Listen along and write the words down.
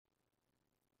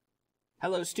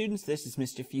Hello students, this is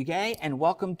Mr. Fugay and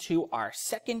welcome to our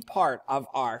second part of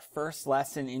our first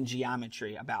lesson in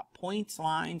geometry about points,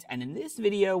 lines, and in this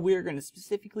video we're going to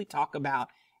specifically talk about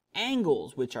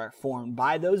angles which are formed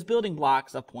by those building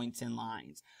blocks of points and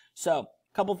lines. So,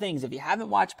 a couple things. If you haven't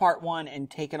watched part 1 and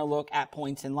taken a look at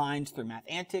points and lines through Math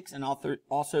Antics and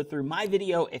also through my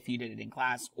video if you did it in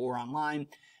class or online,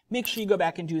 make sure you go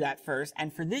back and do that first.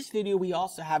 And for this video we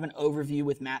also have an overview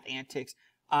with Math Antics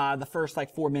the first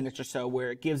 4 minutes or so where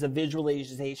it gives a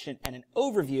visualization and an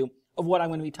overview of what I'm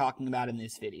going to be talking about in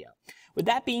this video. With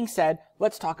that being said,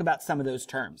 let's talk about some of those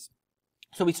terms.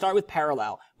 So we start with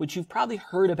parallel, which you've probably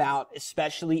heard about,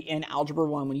 especially in Algebra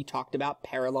 1 when you talked about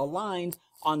parallel lines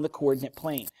on the coordinate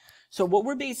plane. So what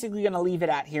we're basically going to leave it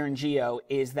at here in Geo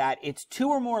is that it's two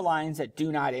or more lines that do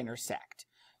not intersect.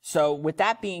 So with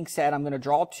that being said, I'm going to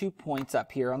draw 2 points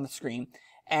up here on the screen.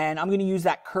 And I'm going to use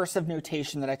that cursive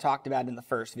notation that I talked about in the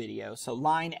first video. So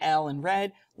line L in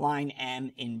red, line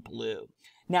M in blue.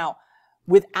 Now,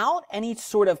 without any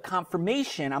sort of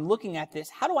confirmation, I'm looking at this,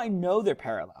 how do I know they're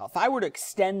parallel? If I were to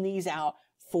extend these out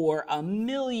for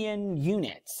 1,000,000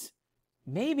 units,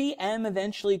 maybe M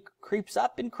eventually creeps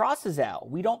up and crosses L.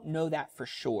 We don't know that for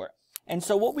sure. And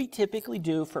so what we typically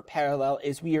do for parallel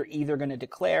is we are either going to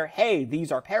declare, hey, these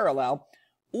are parallel,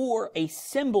 or a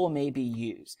symbol may be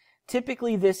used.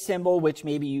 Typically this symbol, which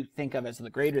maybe you think of as the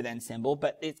greater than symbol,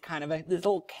 but it's kind of this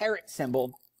little caret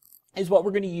symbol, is what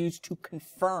we're going to use to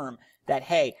confirm that,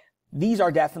 hey, these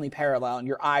are definitely parallel and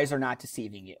your eyes are not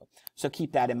deceiving you. So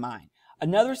keep that in mind.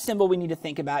 Another symbol we need to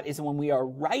think about is when we are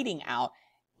writing out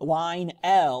line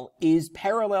L is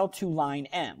parallel to line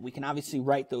M. We can obviously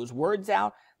write those words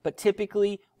out, but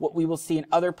typically what we will see in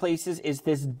other places is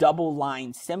this double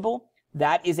line symbol.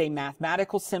 That is a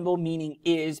mathematical symbol meaning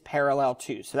is parallel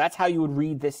to. So that's how you would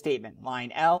read this statement.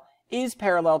 Line L is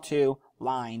parallel to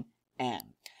line M.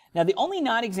 Now the only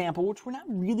non-example, which we're not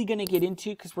really going to get into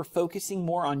because we're focusing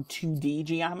more on 2D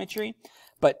geometry,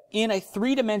 but in a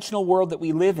three-dimensional world that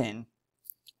we live in,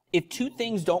 if two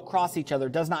things don't cross each other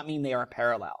does not mean they are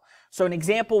parallel. So an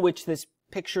example which this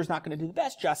picture is not going to do the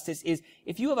best justice is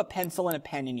if you have a pencil and a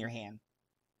pen in your hand,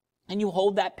 and you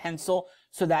hold that pencil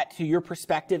so that to your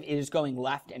perspective it is going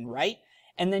left and right,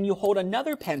 and then you hold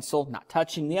another pencil, not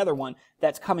touching the other one,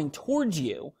 that's coming towards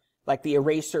you, like the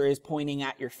eraser is pointing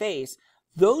at your face,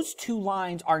 those two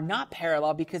lines are not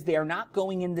parallel because they are not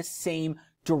going in the same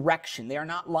direction. They are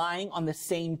not lying on the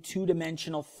same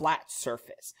two-dimensional flat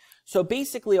surface. So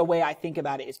basically a way I think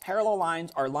about it is parallel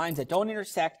lines are lines that don't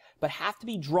intersect but have to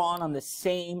be drawn on the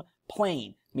same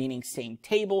plane, meaning same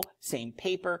table, same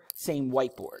paper, same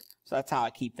whiteboard. So that's how I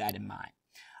keep that in mind.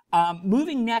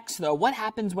 Moving next, though, what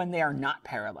happens when they are not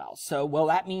parallel? So, well,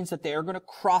 that means that they are going to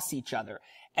cross each other.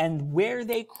 And where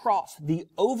they cross, the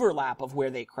overlap of where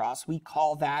they cross, we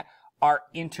call that our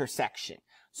intersection.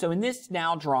 So in this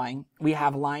now drawing, we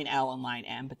have line L and line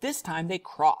M, but this time they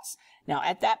cross. Now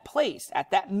at that place,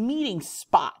 at that meeting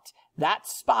spot, that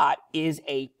spot is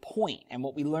a point. And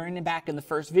what we learned back in the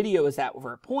first video is that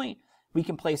over a point, we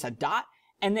can place a dot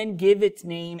and then give its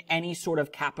name any sort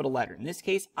of capital letter. In this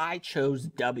case, I chose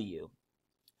W.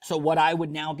 So what I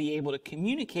would now be able to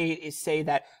communicate is say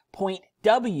that point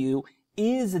W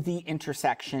is the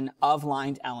intersection of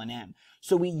lines L and M.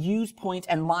 So we use points,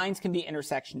 and lines can be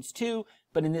intersections too,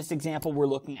 but in this example, we're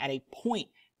looking at a point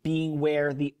being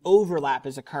where the overlap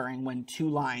is occurring when two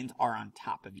lines are on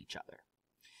top of each other.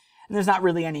 And there's not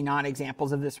really any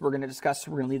non-examples of this we're going to discuss,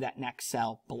 so we're going to leave that next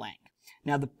cell blank.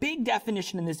 Now, the big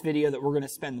definition in this video that we're going to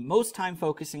spend the most time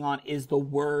focusing on is the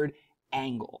word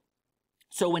angle.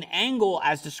 So an angle,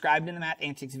 as described in the Math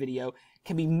Antics video,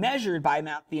 can be measured by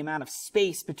the amount of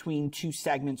space between two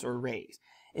segments or rays.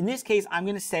 In this case, I'm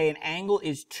going to say an angle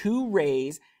is two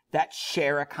rays that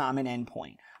share a common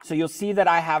endpoint. So you'll see that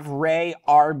I have ray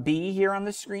RB here on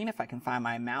the screen, if I can find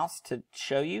my mouse to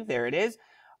show you. There it is.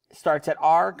 It starts at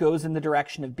R, goes in the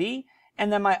direction of B.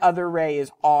 And then my other ray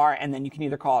is R, and then you can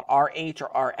either call it RH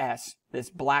or RS, this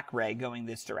black ray going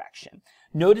this direction.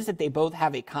 Notice that they both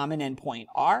have a common endpoint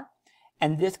R,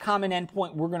 and this common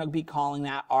endpoint, we're going to be calling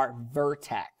that our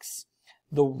vertex.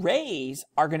 The rays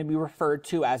are going to be referred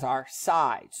to as our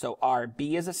side. So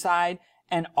RB is a side,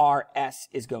 and RS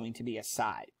is going to be a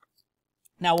side.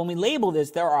 Now, when we label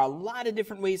this, there are a lot of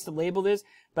different ways to label this,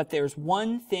 but there's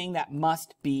one thing that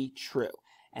must be true,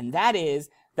 and that is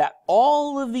that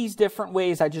all of these different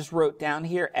ways I just wrote down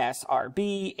here,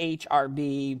 SRB,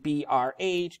 HRB,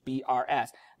 BRH, BRS,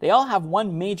 they all have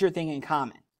one major thing in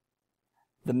common.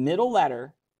 The middle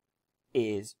letter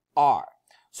is R.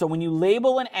 So when you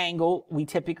label an angle, we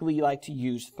typically like to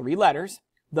use 3 letters,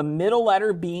 the middle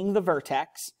letter being the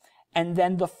vertex, And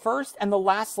then the first and the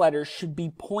last letters should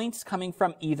be points coming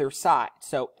from either side.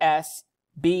 So S,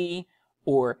 B,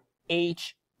 or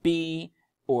H, B,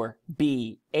 or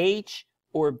B, H,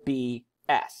 or B,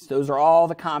 S. Those are all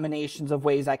the combinations of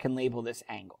ways I can label this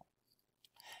angle.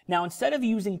 Now, instead of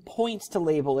using points to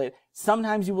label it,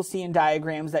 sometimes you will see in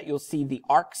diagrams that you'll see the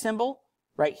arc symbol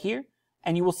right here,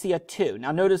 and you will see a 2.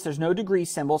 Now, notice there's no degree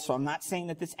symbol, so I'm not saying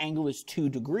that this angle is 2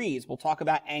 degrees. We'll talk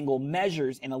about angle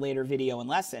measures in a later video and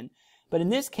lesson. But in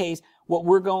this case, what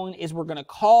we're going to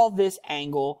call this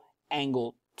angle,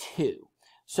 angle 2.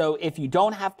 So if you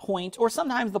don't have points, or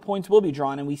sometimes the points will be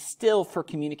drawn, and we still, for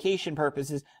communication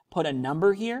purposes, put a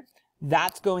number here,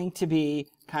 that's going to be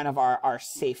kind of our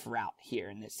safe route here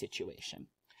in this situation.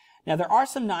 Now, there are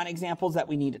some non-examples that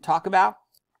we need to talk about.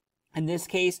 In this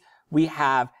case, we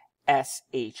have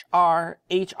SHR,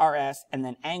 HRS, and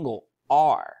then angle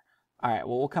R. All right,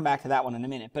 well, we'll come back to that one in a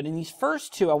minute. But in these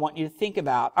first two, I want you to think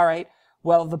about, all right,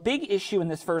 well, the big issue in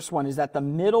this first one is that the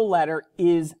middle letter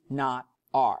is not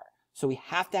R. So we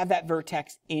have to have that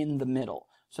vertex in the middle.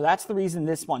 So that's the reason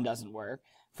this one doesn't work.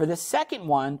 For the second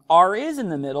one, R is in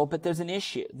the middle, but there's an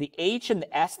issue. The H and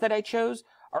the S that I chose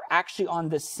are actually on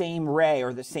the same ray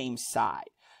or the same side.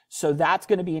 So that's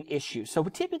going to be an issue. So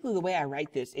typically the way I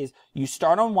write this is you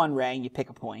start on one ray and you pick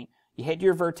a point, you hit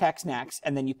your vertex next,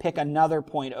 and then you pick another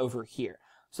point over here.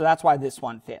 So that's why this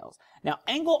one fails. Now,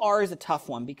 angle R is a tough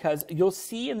one because you'll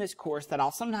see in this course that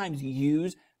I'll sometimes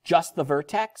use just the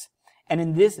vertex. And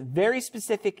in this very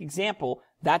specific example,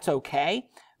 that's okay.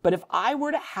 But if I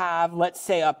were to have, let's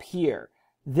say up here,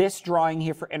 this drawing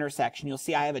here for intersection, you'll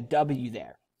see I have a W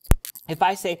there. If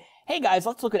I say, hey guys,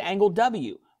 let's look at angle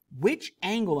W, which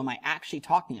angle am I actually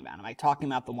talking about? Am I talking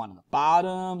about the one on the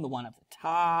bottom, the one at the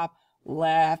top,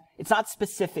 left? It's not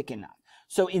specific enough.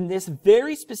 So in this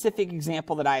very specific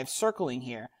example that I have circling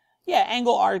here, yeah,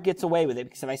 angle R gets away with it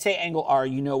because if I say angle R,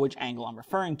 you know which angle I'm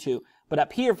referring to. But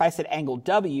up here, if I said angle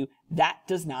W, that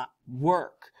does not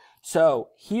work. So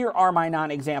here are my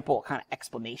non-example kind of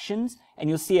explanations. And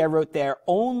you'll see I wrote there,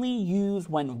 only use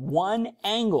when one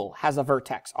angle has a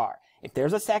vertex R. If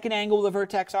there's a second angle with a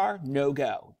vertex R, no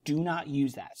go. Do not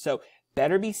use that. So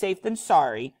better be safe than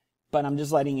sorry, but I'm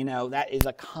just letting you know that is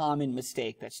a common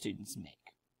mistake that students make.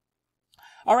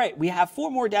 All right, we have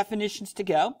 4 more definitions to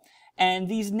go. And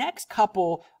these next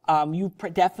couple you've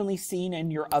definitely seen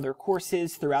in your other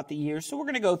courses throughout the year, so we're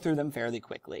going to go through them fairly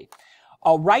quickly.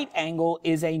 A right angle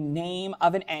is a name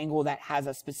of an angle that has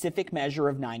a specific measure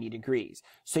of 90 degrees.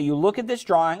 So you look at this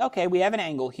drawing, okay, we have an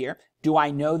angle here. Do I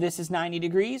know this is 90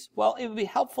 degrees? Well, it would be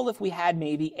helpful if we had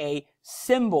maybe a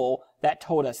symbol that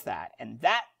told us that. And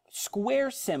that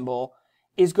square symbol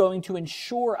is going to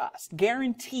ensure us,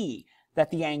 guarantee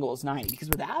that the angle is 90. Because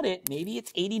without it, maybe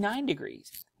it's 89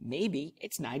 degrees. Maybe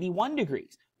it's 91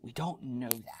 degrees. We don't know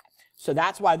that. So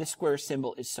that's why the square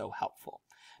symbol is so helpful.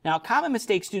 Now, a common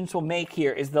mistake students will make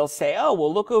here is they'll say, oh,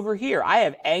 well, look over here. I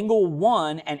have angle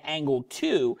 1 and angle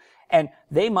 2, and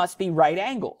they must be right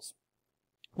angles.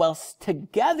 Well,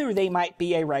 together they might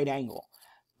be a right angle,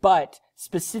 but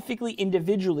specifically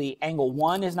individually, angle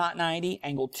 1 is not 90,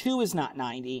 angle 2 is not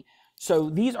 90. So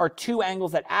these are 2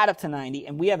 angles that add up to 90,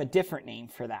 and we have a different name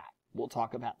for that. We'll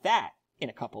talk about that in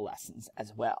a couple lessons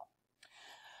as well.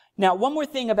 Now, one more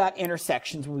thing about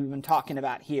intersections we've been talking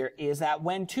about here is that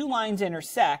when 2 lines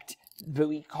intersect,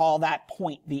 we call that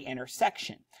point the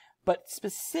intersection. But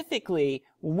specifically,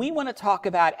 when we want to talk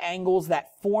about angles that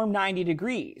form 90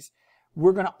 degrees,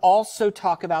 we're going to also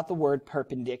talk about the word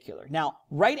perpendicular. Now,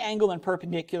 right angle and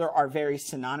perpendicular are very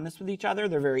synonymous with each other.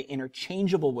 They're very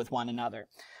interchangeable with one another.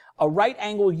 A right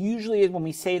angle usually is, when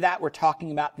we say that, we're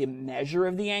talking about the measure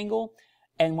of the angle.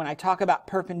 And when I talk about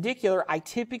perpendicular, I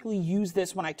typically use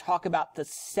this when I talk about the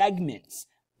segments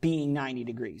being 90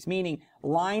 degrees, meaning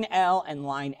line L and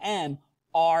line M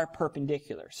are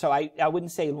perpendicular. So I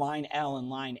wouldn't say line L and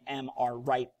line M are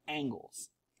right angles.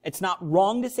 It's not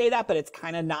wrong to say that, but it's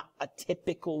kind of not a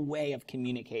typical way of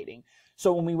communicating.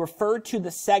 So when we refer to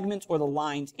the segments or the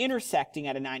lines intersecting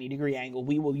at a 90-degree angle,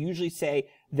 we will usually say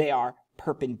they are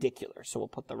perpendicular. So we'll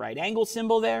put the right angle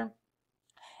symbol there.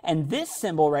 And this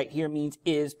symbol right here means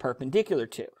is perpendicular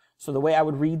to. So the way I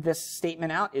would read this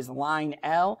statement out is line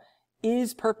L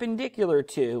is perpendicular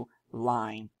to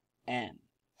line M.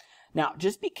 Now,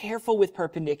 just be careful with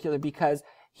perpendicular because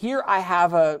here I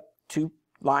have 2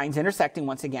 lines intersecting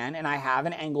once again, and I have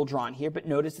an angle drawn here, but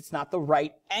notice it's not the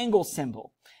right angle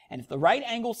symbol. And if the right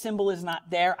angle symbol is not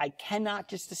there, I cannot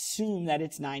just assume that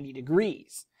it's 90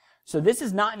 degrees. So this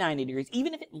is not 90 degrees.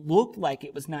 Even if it looked like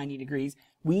it was 90 degrees,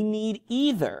 we need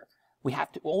either. We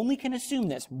only can assume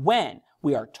this when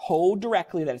we are told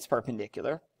directly that it's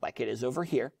perpendicular, like it is over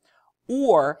here,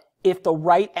 or if the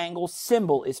right angle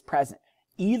symbol is present.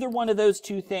 Either one of those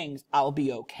two things, I'll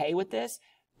be okay with this,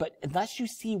 but unless you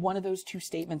see one of those two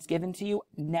statements given to you,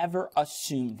 never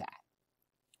assume that.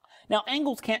 Now,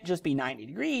 angles can't just be 90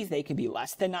 degrees. They can be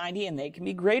less than 90 and they can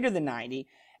be greater than 90.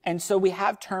 And so we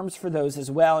have terms for those as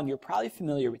well, and you're probably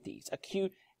familiar with these,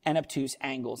 acute and obtuse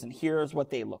angles, and here's what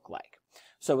they look like.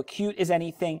 So acute is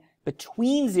anything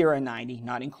between 0 and 90,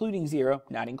 not including 0,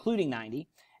 not including 90,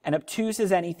 and obtuse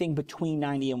is anything between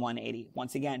 90 and 180.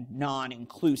 Once again,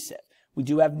 non-inclusive. We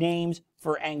do have names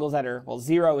for angles that are, well,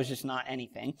 0 is just not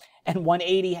anything, and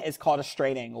 180 is called a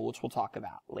straight angle, which we'll talk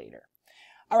about later.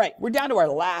 All right, we're down to our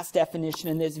last definition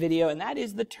in this video, and that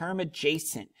is the term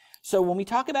adjacent. So when we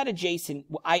talk about adjacent,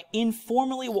 I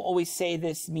informally will always say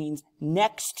this means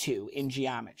next to in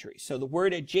geometry. So the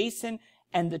word adjacent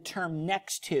and the term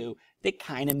next to, they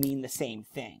kind of mean the same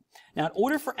thing. Now, in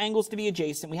order for angles to be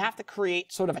adjacent, we have to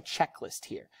create sort of a checklist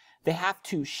here. They have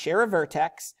to share a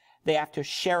vertex, they have to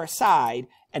share a side,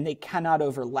 and they cannot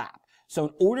overlap. So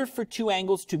in order for two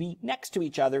angles to be next to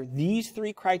each other, these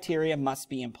three criteria must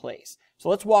be in place. So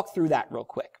let's walk through that real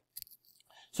quick.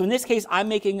 So in this case, I'm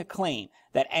making a claim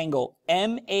that angle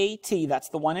MAT, that's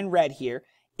the one in red here,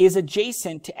 is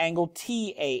adjacent to angle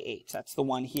TAH, that's the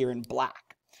one here in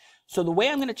black. So the way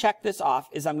I'm going to check this off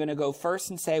is I'm going to go first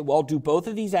and say, well, do both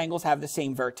of these angles have the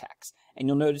same vertex? And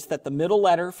you'll notice that the middle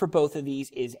letter for both of these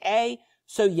is A,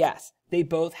 so yes, they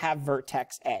both have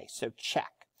vertex A, so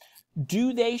check.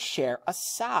 Do they share a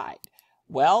side?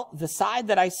 Well, the side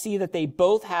that I see that they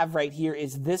both have right here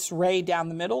is this ray down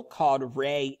the middle called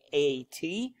ray AT.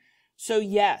 So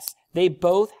yes, they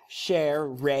both share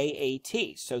ray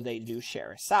AT, so they do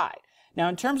share a side. Now,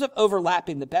 in terms of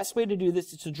overlapping, the best way to do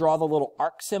this is to draw the little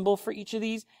arc symbol for each of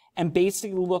these and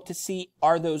basically look to see,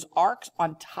 are those arcs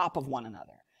on top of one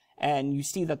another? And you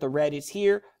see that the red is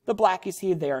here, the black is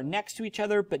here. They are next to each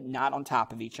other, but not on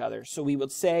top of each other. So we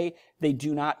would say they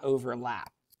do not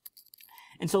overlap.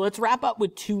 And so let's wrap up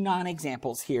with two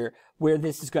non-examples here where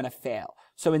this is going to fail.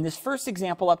 So in this first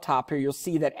example up top here, you'll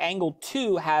see that angle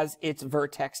 2 has its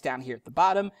vertex down here at the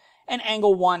bottom, and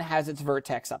angle 1 has its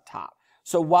vertex up top.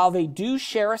 So while they do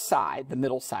share a side, the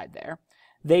middle side there,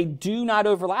 they do not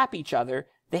overlap each other.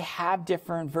 They have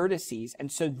different vertices,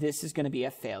 and so this is going to be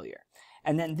a failure.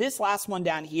 And then this last one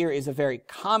down here is a very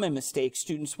common mistake.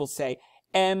 Students will say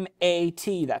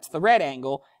MAT, that's the red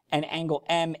angle, and angle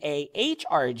MAH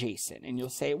are adjacent. And you'll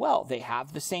say, well, they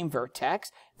have the same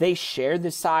vertex. They share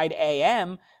the side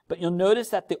AM, but you'll notice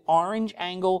that the orange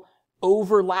angle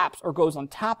overlaps or goes on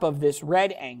top of this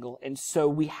red angle. And so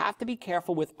we have to be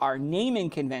careful with our naming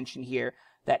convention here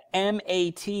that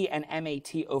MAT and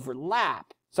MAT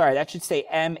overlap. Sorry, that should say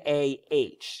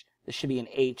MAH. There should be an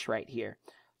H right here.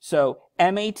 So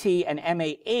MAT and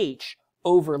MAH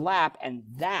overlap, and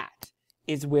that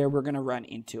is where we're going to run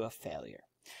into a failure.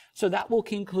 So that will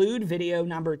conclude video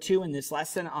number 2 in this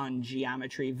lesson on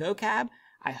geometry vocab.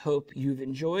 I hope you've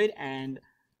enjoyed, and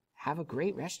have a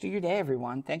great rest of your day,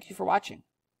 everyone. Thank you for watching.